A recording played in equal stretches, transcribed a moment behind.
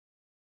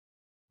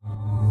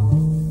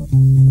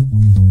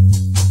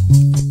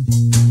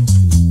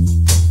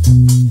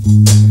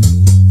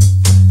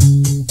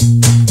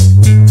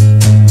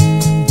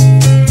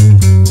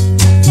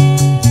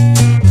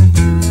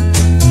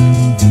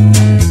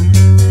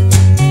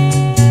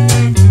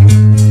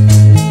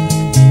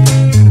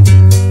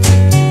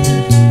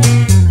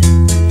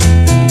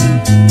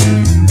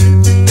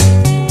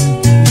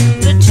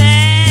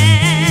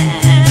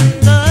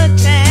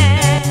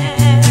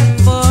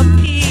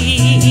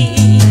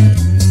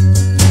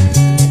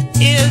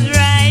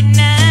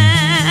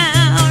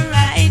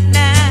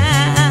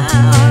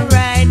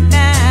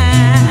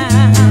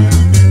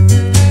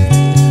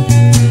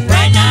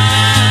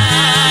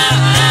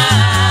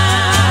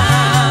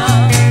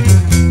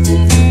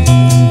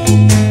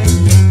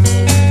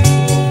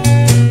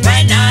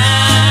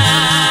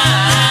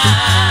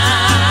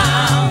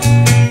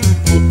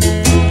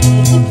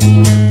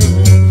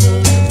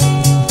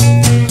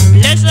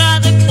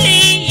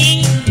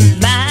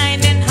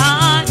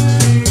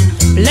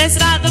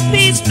Blessed are the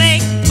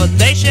peacemakers, for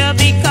they shall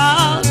be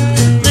called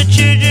the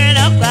children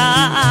of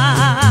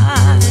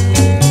God.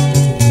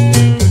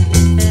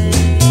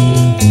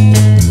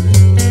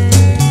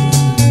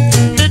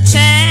 The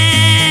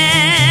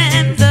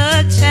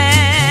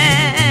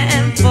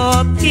time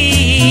for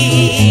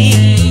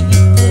peace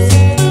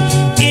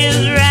is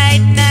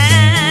right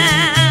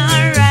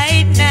now,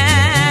 right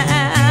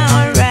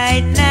now,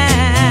 right now.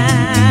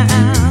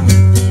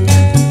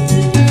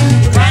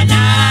 Right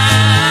now.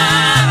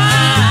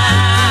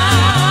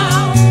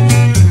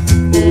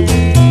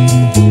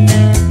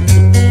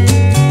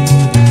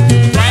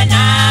 Right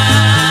now.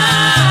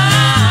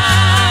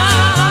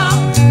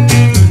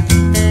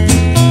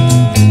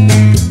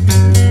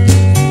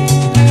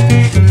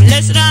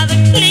 Blessed are the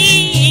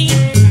clean,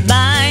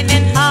 thine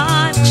in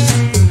heart.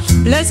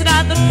 Blessed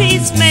are the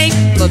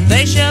peacemakers, for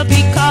they shall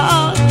be